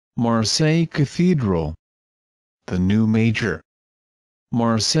Marseille Cathedral. The new major.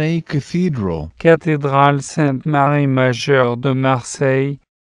 Marseille Cathedral, Cathédrale Sainte-Marie Majeure de Marseille,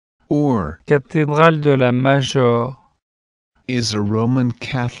 or cathédrale de la Major, is a Roman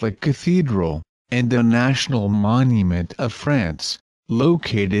Catholic cathedral and a national monument of France,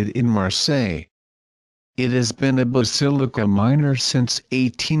 located in Marseille. It has been a basilica minor since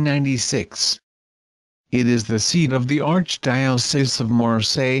 1896. It is the seat of the Archdiocese of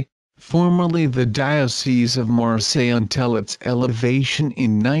Marseille, formerly the Diocese of Marseille until its elevation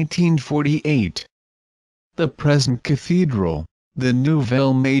in 1948. The present cathedral, the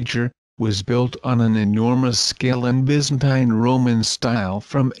Nouvelle Major, was built on an enormous scale in Byzantine Roman style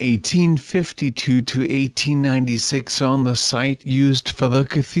from 1852 to 1896 on the site used for the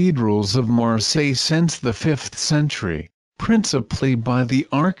cathedrals of Marseille since the 5th century, principally by the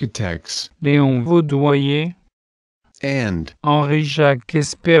architects Léon Vaudoyer, and Henri-Jacques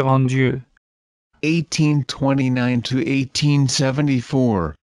Espérandieu. 1829 to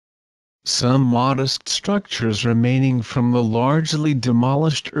 1874. Some modest structures remaining from the largely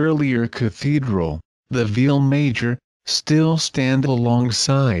demolished earlier cathedral, the Ville Major, still stand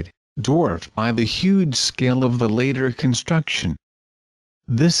alongside, dwarfed by the huge scale of the later construction.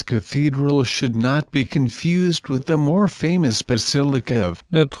 This cathedral should not be confused with the more famous basilica of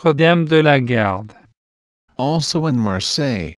Notre-Dame de la Garde. also in Marseille,